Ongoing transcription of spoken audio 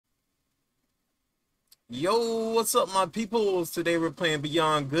Yo, what's up, my peoples? Today we're playing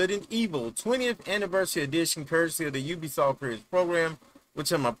Beyond Good and Evil 20th Anniversary Edition, courtesy of the Ubisoft Creators Program,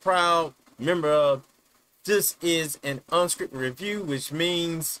 which I'm a proud member of. This is an unscripted review, which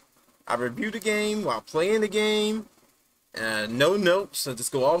means I review the game while playing the game. No notes, so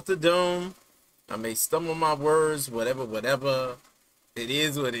just go off the dome. I may stumble my words, whatever. It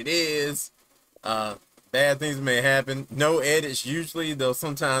is what it is. Bad things may happen. No edits usually, though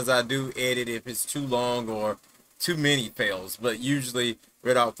sometimes I do edit if it's too long or too many fails, but usually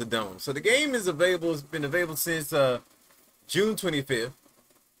right off the dome. So the game is available. It's been available since June 25th.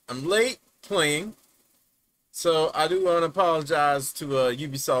 I'm late playing, so I do want to apologize to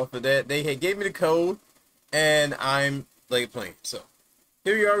Ubisoft for that. They had gave me the code, and I'm late playing. So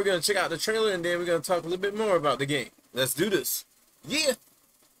here we are. We're going to check out the trailer, and then we're going to talk a little bit more about the game. Let's do this. Yeah!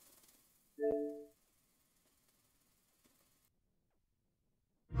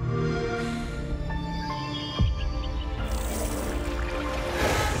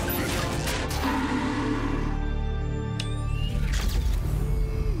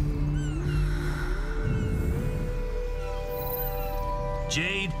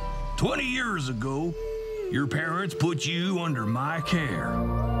 Jade, 20 years ago, your parents put you under my care.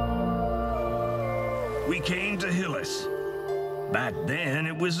 We came to Hillis. Back then,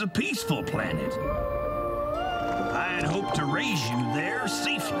 it was a peaceful planet. I had hoped to raise you there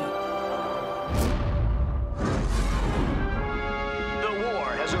safely. The war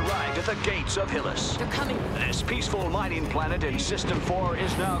has arrived at the gates of Hillis. They're coming. This peaceful mining planet in System 4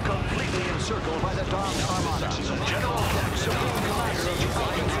 is now completely encircled by the Dark Armada. General Tech, Supreme Commander of the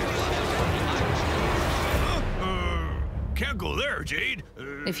Can't go there, Jade.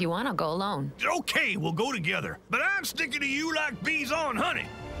 If you want, I'll go alone. Okay, we'll go together. But I'm sticking to you like bees on honey,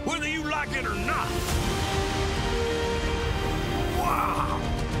 whether you like it or not. Wow!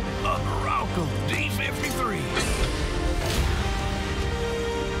 A Arauco D-53.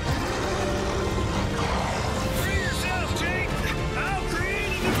 Free yourself, Jade. I'll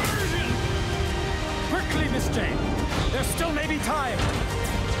create a diversion. Quickly, Miss Jane. There still may be time.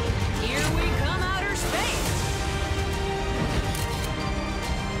 Here we come, outer space.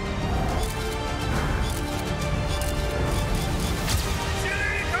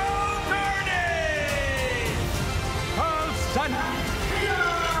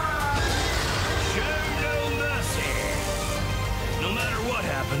 No matter what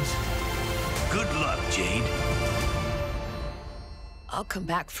happens, good luck, Jade. I'll come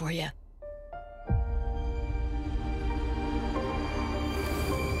back for you.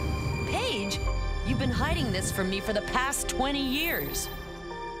 Paige, you've been hiding this from me for the past 20 years.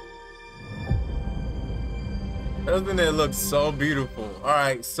 Doesn't it look so beautiful?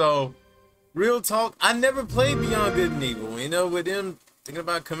 Alright, so real talk, I never played Beyond Good and Evil. You know, with them thinking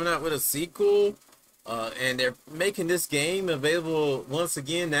about coming out with a sequel, and they're making this game available once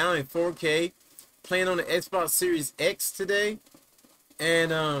again now in 4K, playing on the Xbox Series X today,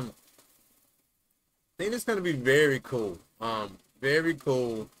 and I think it's gonna be very cool. Very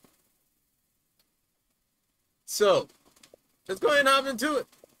cool. So let's go ahead and hop into it.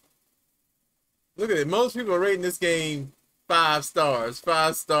 Look at it. Most people are rating this game 5 stars.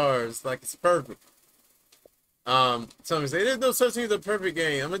 5 stars. Like it's perfect. Some say there's no such thing as a perfect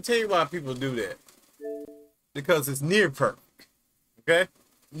game. I'm gonna tell you why people do that. Because it's near perfect. Okay?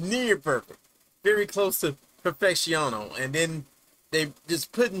 Near perfect. Very close to perfectiono. And then they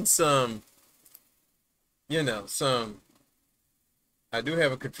just putting some, you know, I do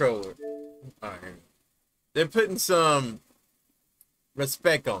have a controller. Alright. They're putting some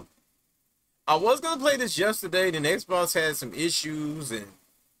respect on it. I was gonna play this yesterday, then Xbox had some issues,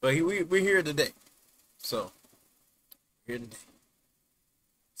 but we're here today. So here today.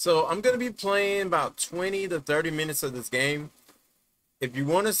 So I'm gonna be playing about 20 to 30 minutes of this game. If you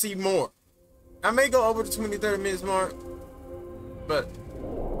want to see more, I may go over the 20-30 minutes mark, but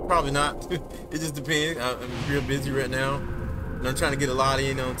probably not. It just depends. I'm real busy right now, and I'm trying to get a lot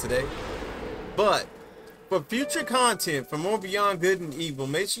in on today. But for future content, for more Beyond Good and Evil,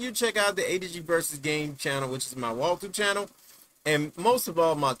 make sure you check out the ADG versus Game channel, which is my walkthrough channel, and most of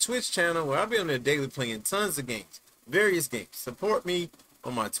all, my Twitch channel, where I'll be on there daily playing tons of games, various games. Support me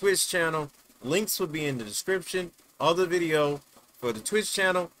on my Twitch channel. Links will be in the description of the video for the Twitch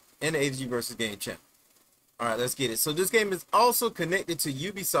channel and the ADG versus Game channel. All right, let's get it. So this game is also connected to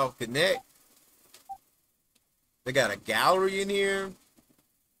Ubisoft Connect. They got a gallery in here.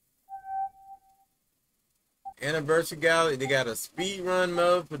 Anniversary gallery. They got a speed run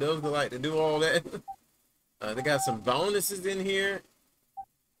mode for those that like to do all that. They got some bonuses in here.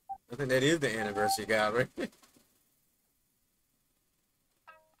 I think that is the anniversary gallery.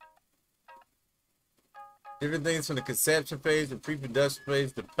 Different things from the conception phase, the pre-production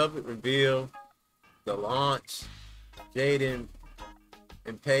phase, the public reveal, the launch, Jaden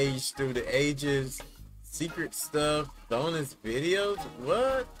and Paige through the ages, secret stuff, bonus videos.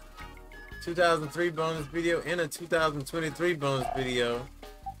 What? 2003 bonus video and a 2023 bonus video.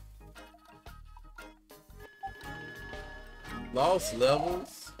 Lost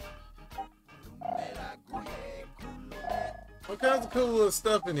levels. All kinds of cool little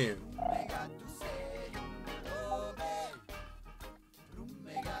stuff in here.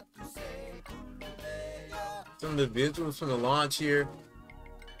 Some of the visuals from the launch here.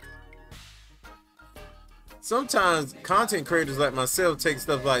 Sometimes content creators like myself take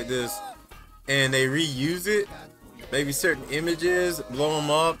stuff like this and they reuse it. Maybe certain images, blow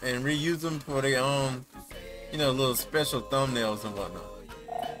them up and reuse them for their own, you know, little special thumbnails and whatnot.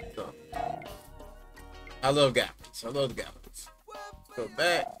 So, I love graphics. I love the graphics. Let's go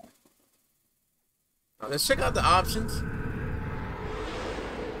back. Now, let's check out the options.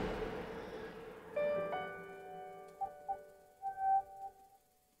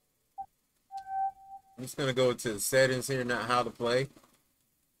 I'm just gonna go to the settings here, not how to play.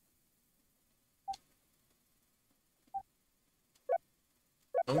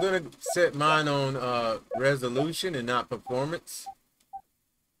 I'm gonna set mine on resolution and not performance.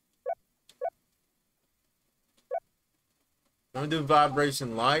 I'm gonna do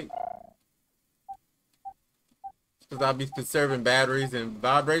vibration light because I'll be conserving batteries, and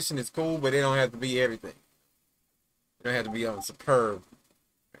vibration is cool, but it don't have to be everything. It don't have to be on superb.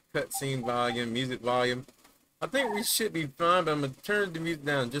 Cutscene volume, music volume. I think we should be fine, but I'm gonna turn the music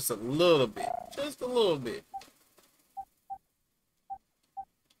down just a little bit. Just a little bit.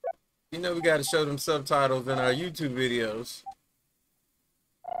 You know we gotta show them subtitles in our YouTube videos.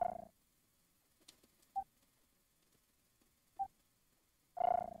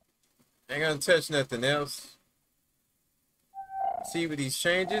 Ain't gonna touch nothing else. See with these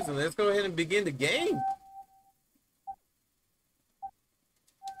changes, and let's go ahead and begin the game.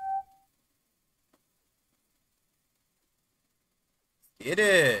 Get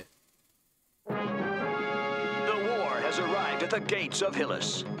it. The war has arrived at the gates of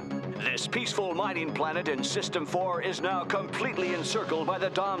Hillis. This peaceful mining planet in System 4 is now completely encircled by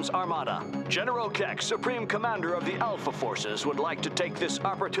the Dom's Armada. General Keck, Supreme Commander of the Alpha Forces, would like to take this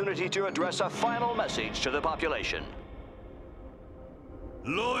opportunity to address a final message to the population.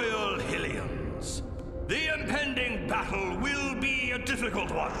 Loyal Hillians, the impending battle will be a difficult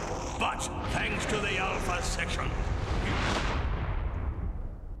one, but thanks to the Alpha section,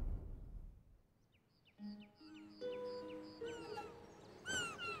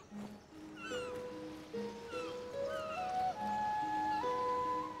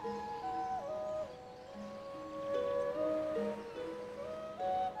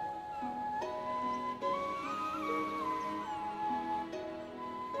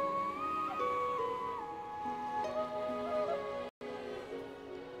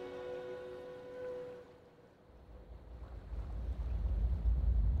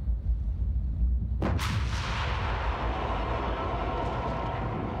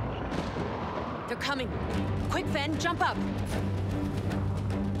 They're coming. Quick, Fen, jump up.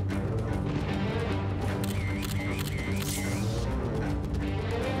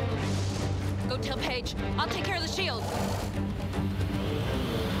 Go tell Paige. I'll take care of the shield.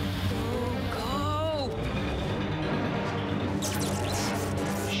 Go, go.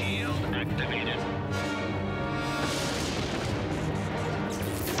 Shield activated.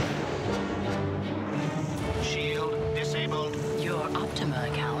 Shield disabled. Your Optima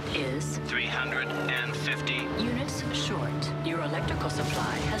account is 350. units short. Your electrical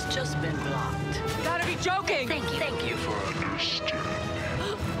supply has just been blocked. You gotta be joking. Thank you for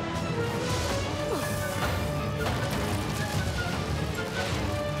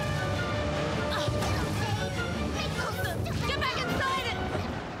Get back inside it.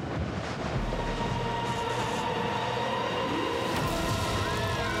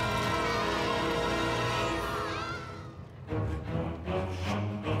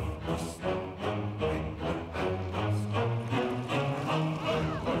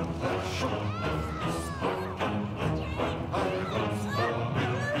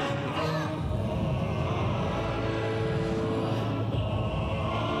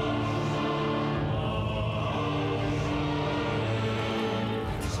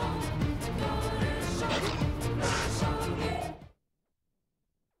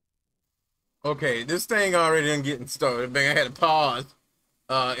 Okay, this thing already done getting started. I had to pause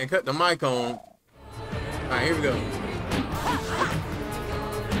and cut the mic on. Alright, here we go.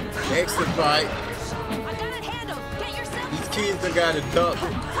 Exit fight. I got it handled. Get yourself. These kids done got a duck.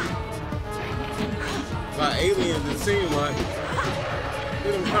 by aliens, it seemed like. Look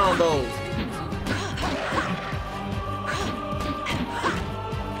at them combos.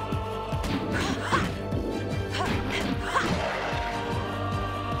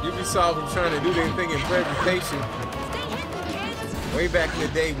 Ubisoft was trying to do their thing in presentation way back in the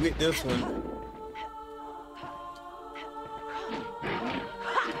day with this one.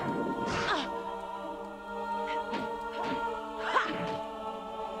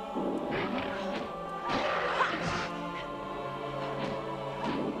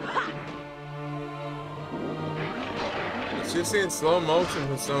 It's just in slow motion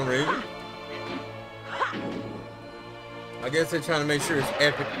for some reason. I guess they're trying to make sure it's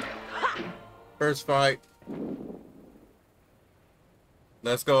epic. First fight.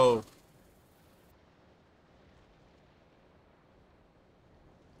 Let's go.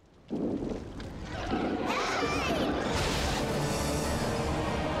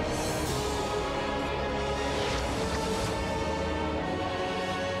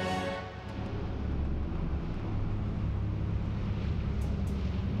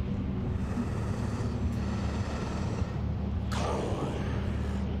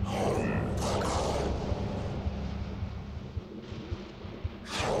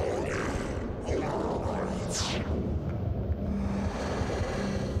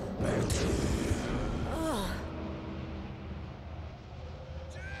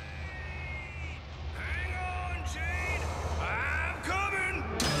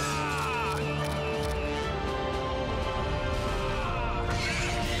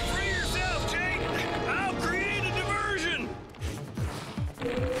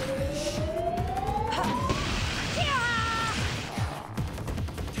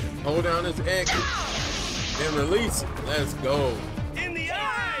 Hold down this X and release it. Let's go. In the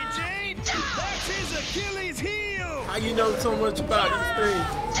eye, Jade! That's his Achilles heel! How you know so much about these things?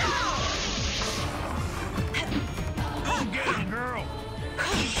 Go get him, girl!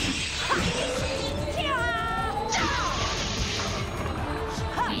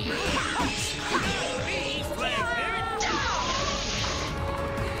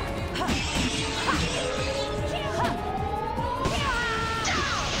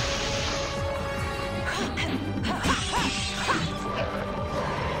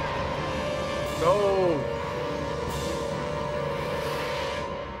 Go.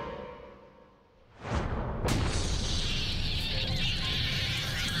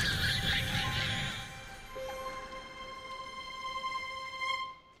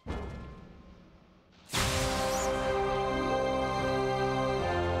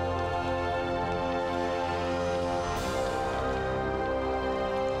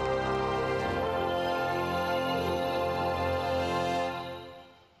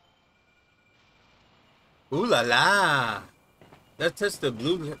 Ooh la la. Let's touch the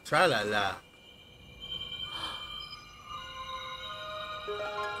blue tra-la-la.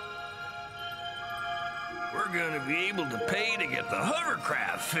 We're gonna be able to pay to get the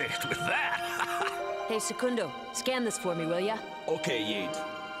hovercraft fixed with that. Hey, Secundo, scan this for me, will ya? Okay, Yade.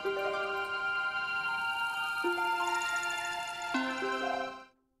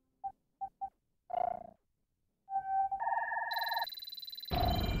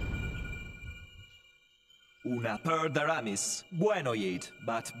 Una per Daramis. Bueno, Yade,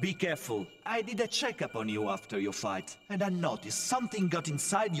 but be careful. I did a checkup on you after your fight, and I noticed something got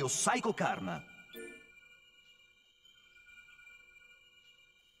inside your psycho karma.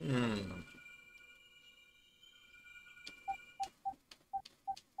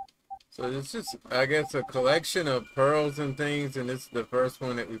 So it's just, I guess, a collection of pearls and things, and this is the first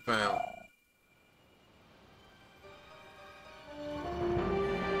one that we found.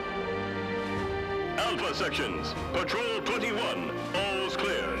 Alpha sections, Patrol 21, all's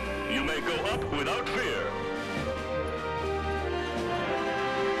clear. You may go up without fear.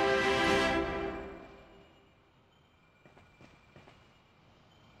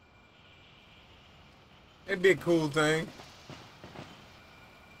 It'd be a cool thing.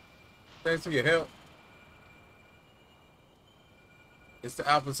 Thanks for your help. It's the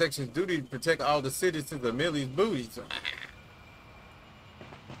Alpha Section's duty to protect all the citizens of Millie's booties.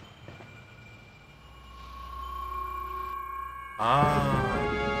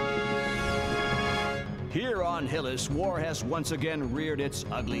 Here on Hillis, war has once again reared its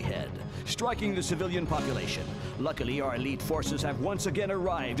ugly head, striking the civilian population. Luckily, our elite forces have once again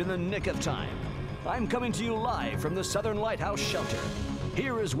arrived in the nick of time. I'm coming to you live from the Southern Lighthouse Shelter.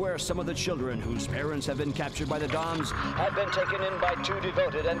 Here is where some of the children whose parents have been captured by the Doms have been taken in by two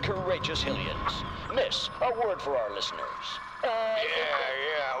devoted and courageous Hillians. Miss, a word for our listeners.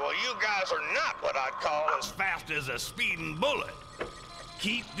 Yeah, well, you guys are not what I'd call as Fast as a speeding bullet.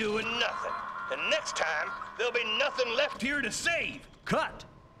 keep doing nothing. And next time, there'll be nothing left Here to save. Cut!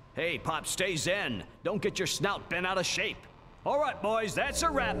 Hey, Pop, stay zen. Don't get your snout bent out of shape. All right, boys, that's a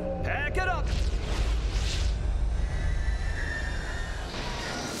wrap. Pack it up.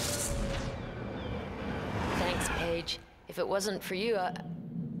 Thanks, Paige. If it wasn't for you,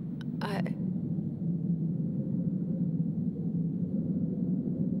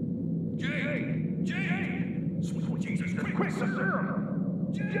 Jay! Sweet Jesus, quick, serum!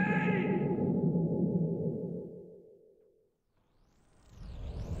 Jay!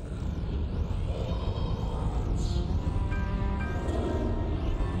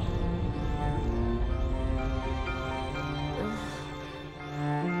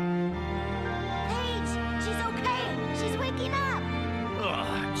 Paige, she's okay. She's waking up. Oh,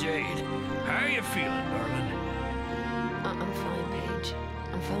 Jade, how are you feeling, darling? I'm fine, Paige.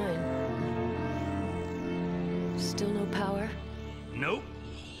 I'm fine. Still no power? Nope.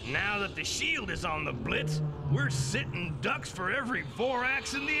 Now that the shield is on the blitz, we're sitting ducks for every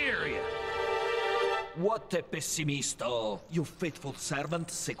Vorax in the area. What a pessimisto! Your faithful servant,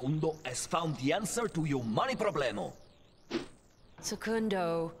 Secundo, has found the answer to your money problemo.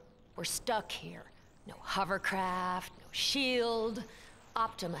 Secundo, we're stuck here. No hovercraft, no shield.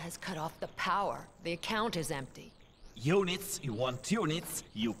 Optima has cut off the power. The account is empty. Units, you want units?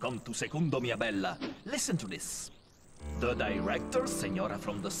 You come to Secundo, mia bella. Listen to this. The director, Senora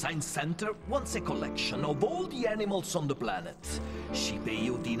from the Science Center, wants a collection of all the animals on the planet. She pay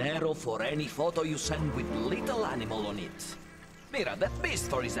you dinero for any photo you send with little animal on it. Mira, that beast,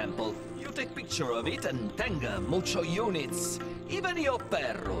 for example. You take picture of it and tenga mucho units. Even your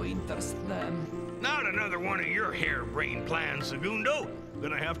perro interests them. Not another one of your harebrained plans, Segundo.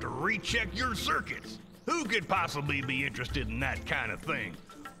 Gonna have to recheck your circuits. Who could possibly be interested in that kind of thing?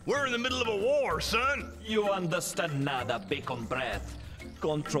 We're in the middle of a war, son. You understand nada, bacon breath.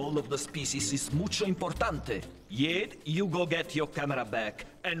 Control of the species is mucho importante. Yet, you go get your camera back,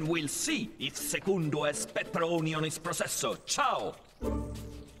 and we'll see if Secundo has pepperoni on his processo. Ciao!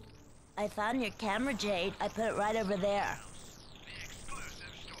 I found your camera, Jade. I put it right over there.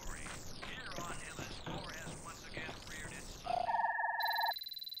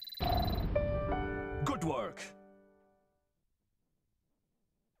 Good work.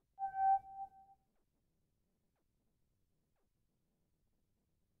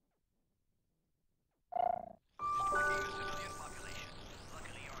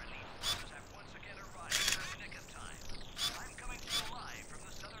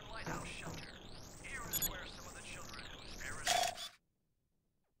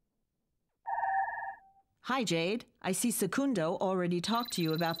 Hi, Jade. I see Secundo already talked to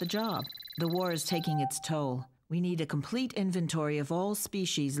you about the job. The war is taking its toll. We need a complete inventory of all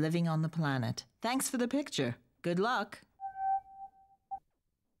species living on the planet. Thanks for the picture. Good luck.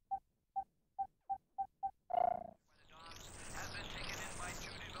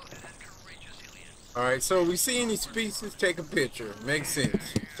 Alright, so we see any species, take a picture. Makes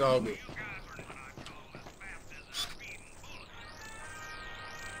sense. It's all good.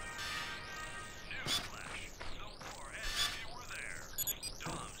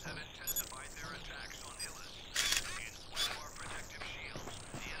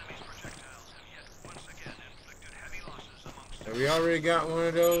 Have we already got one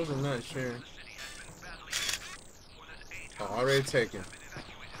of those? I'm not sure. Oh, already taken.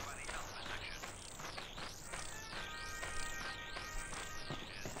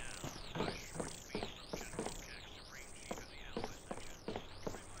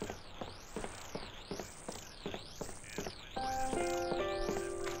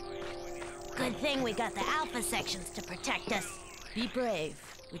 Good thing we got the Alpha sections to protect us. Be brave.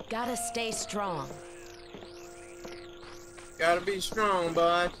 We gotta stay strong. Gotta be strong,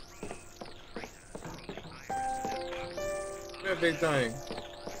 bud. That big thing.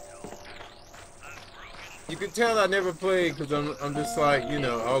 You can tell I never played because I'm just like, you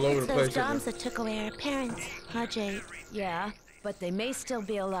know, all over the place. It's those doms that took away our parents, huh, Jade? Yeah, but they may still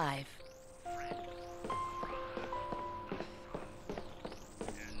be alive.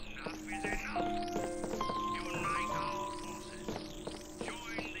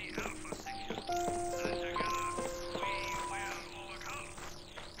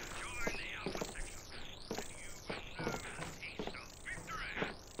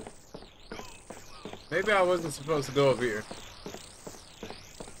 Maybe I wasn't supposed to go over here.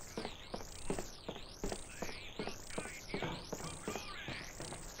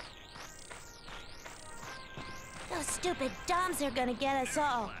 Those stupid doms are gonna get us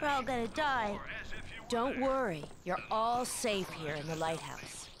all. We're all gonna die. Don't worry. You're all safe here in the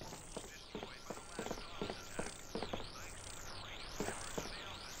lighthouse.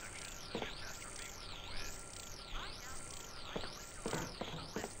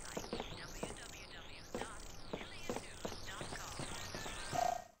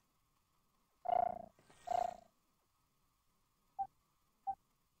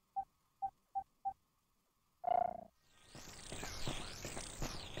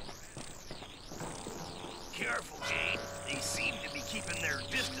 careful, Jade. They seem to be keeping their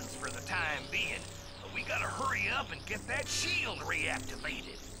distance for the time being. But we gotta hurry up and get that shield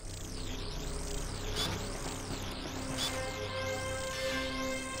reactivated.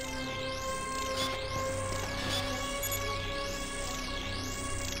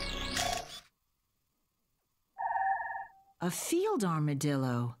 A field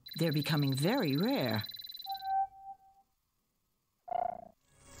armadillo. They're becoming very rare.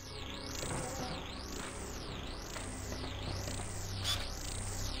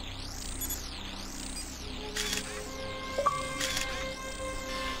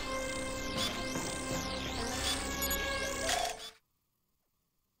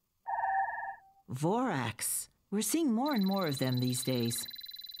 Vorax. We're seeing more and more of them these days.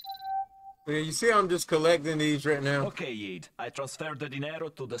 Yeah, you see I'm just collecting these right now. Okay, Yid. I transferred the dinero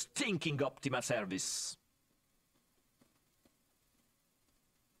to the stinking Optima service.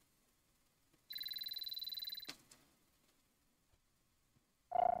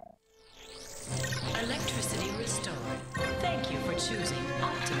 Electricity restored. Thank you for choosing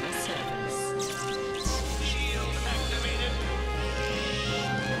Optima service. Shield activated.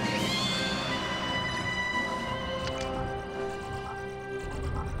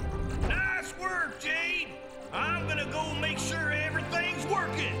 Nice work, Jade. I'm gonna go make sure everything's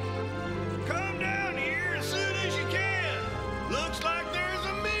working. Come down here as soon as you can. Looks like there's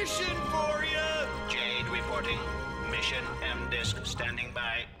a mission for you. Jade reporting. Mission M-Disc standing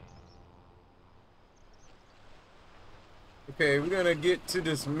by. Okay, we're gonna get to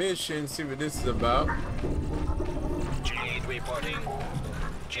this mission, see what this is about. Jade reporting.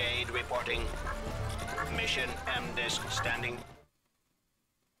 Jade reporting. Mission M-Disc standing.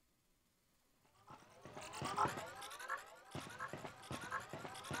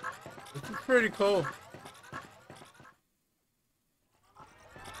 This is pretty cool.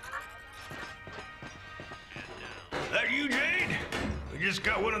 That you, Jade? We just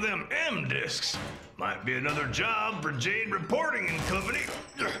got one of them M-discs. Might be another job for Jade Reporting and Company.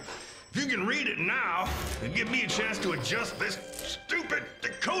 If you can read it now, it'll give me a chance to adjust this stupid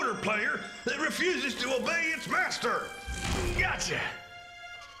decoder player that refuses to obey its master. Gotcha.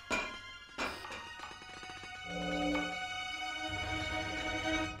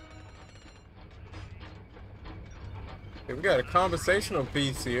 Okay, we got a conversational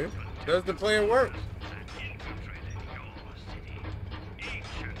piece here. Does the player work?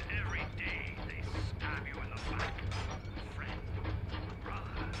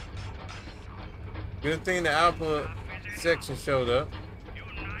 Good thing the output section showed up.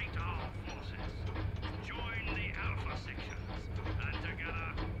 Unite our forces. Join the Alpha sections. And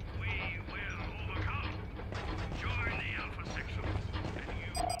together, we will overcome. Join the Alpha sections, and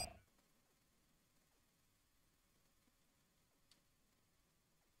you will...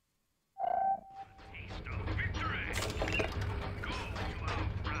 Taste of victory. Go to our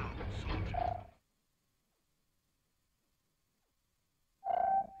proud soldier.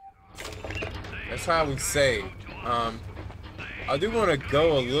 That's how we save. I do want to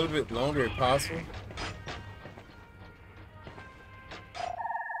go a little bit longer if possible.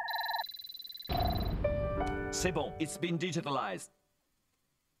 C'est bon, it's been digitalized.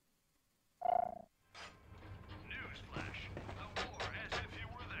 Newsflash. The war as if you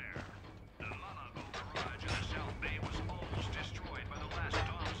were there. The Lalago garage in the South Bay was almost destroyed by the last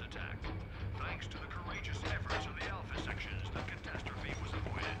Dom's attack. Thanks to the courageous efforts of the Alpha sections, the catastrophe was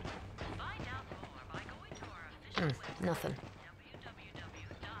avoided. Find out more by going to our official website. Nothing.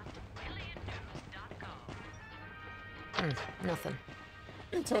 Nothing.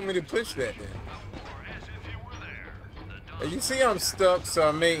 They told me to push that then. You see I'm stuck, so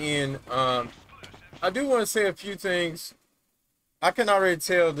I may end. I do want to say a few things. I can already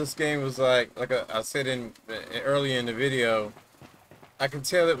tell this game was like I said in earlier in the video, I can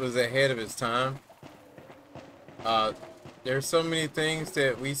tell it was ahead of its time. There's so many things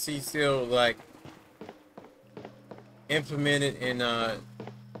that we see still like implemented in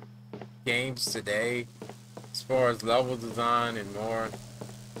games today, as far as level design and more.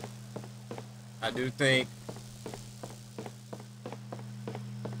 I do think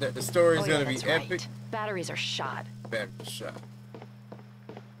that the story is going to be epic. Right. Batteries are shot. Batteries shot.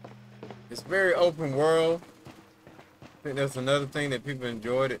 It's very open world. I think that's another thing that people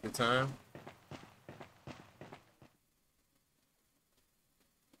enjoyed at the time.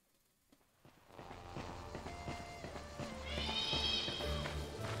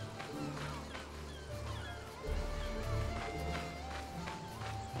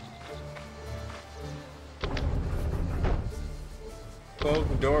 Close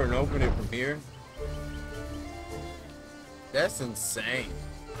the door and open it from here. That's insane.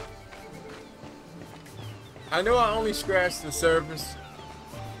 I know I only scratched the surface,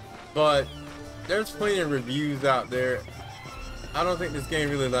 but there's plenty of reviews out there. I don't think this game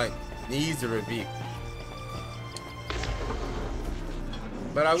really like needs a review.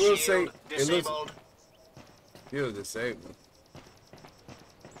 But I will say it looks still disabled.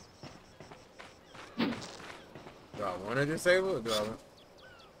 Do I want to disable it? Do I want?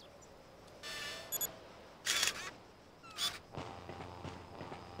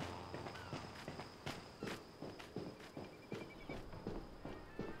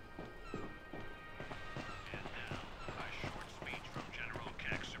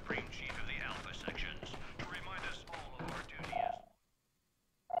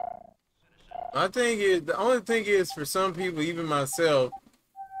 My thing is, the only thing is for some people, even myself,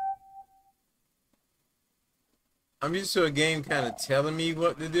 I'm used to a game kind of telling me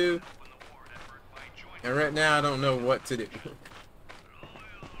what to do. And right now, I don't know what to do.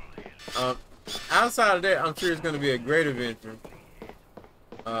 Outside of that, I'm sure it's going to be a great adventure.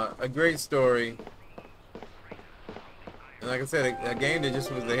 A great story. And like I said, a game that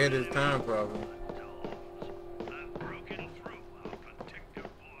just was ahead of its time, probably.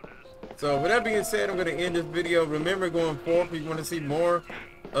 So with that being said, I'm going to end this video. Remember, going forward, if you want to see more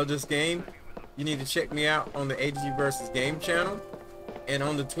of this game, you need to check me out on the ADG versus Game channel. And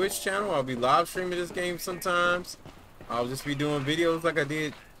on the Twitch channel, I'll be live streaming this game sometimes. I'll just be doing videos like I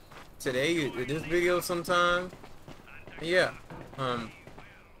did today, this video sometime. Yeah.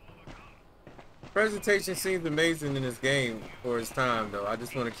 Presentation seems amazing in this game for its time, though. I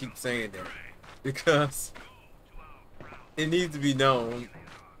just want to keep saying that because it needs to be known.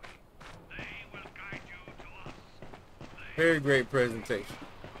 Very great presentation.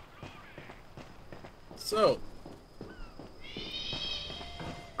 So,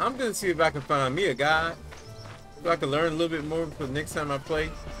 I'm gonna see if I can find me a guide, if I can learn a little bit more for the next time I play.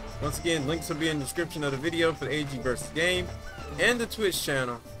 Once again, links will be in the description of the video for the ADG versus Game and the Twitch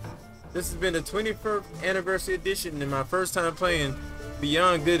channel. This has been the 21st anniversary edition and my first time playing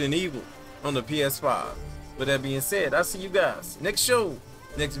Beyond Good and Evil on the PS5. With that being said, I'll see you guys next show,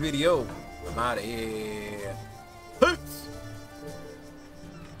 next video. I'm out of here.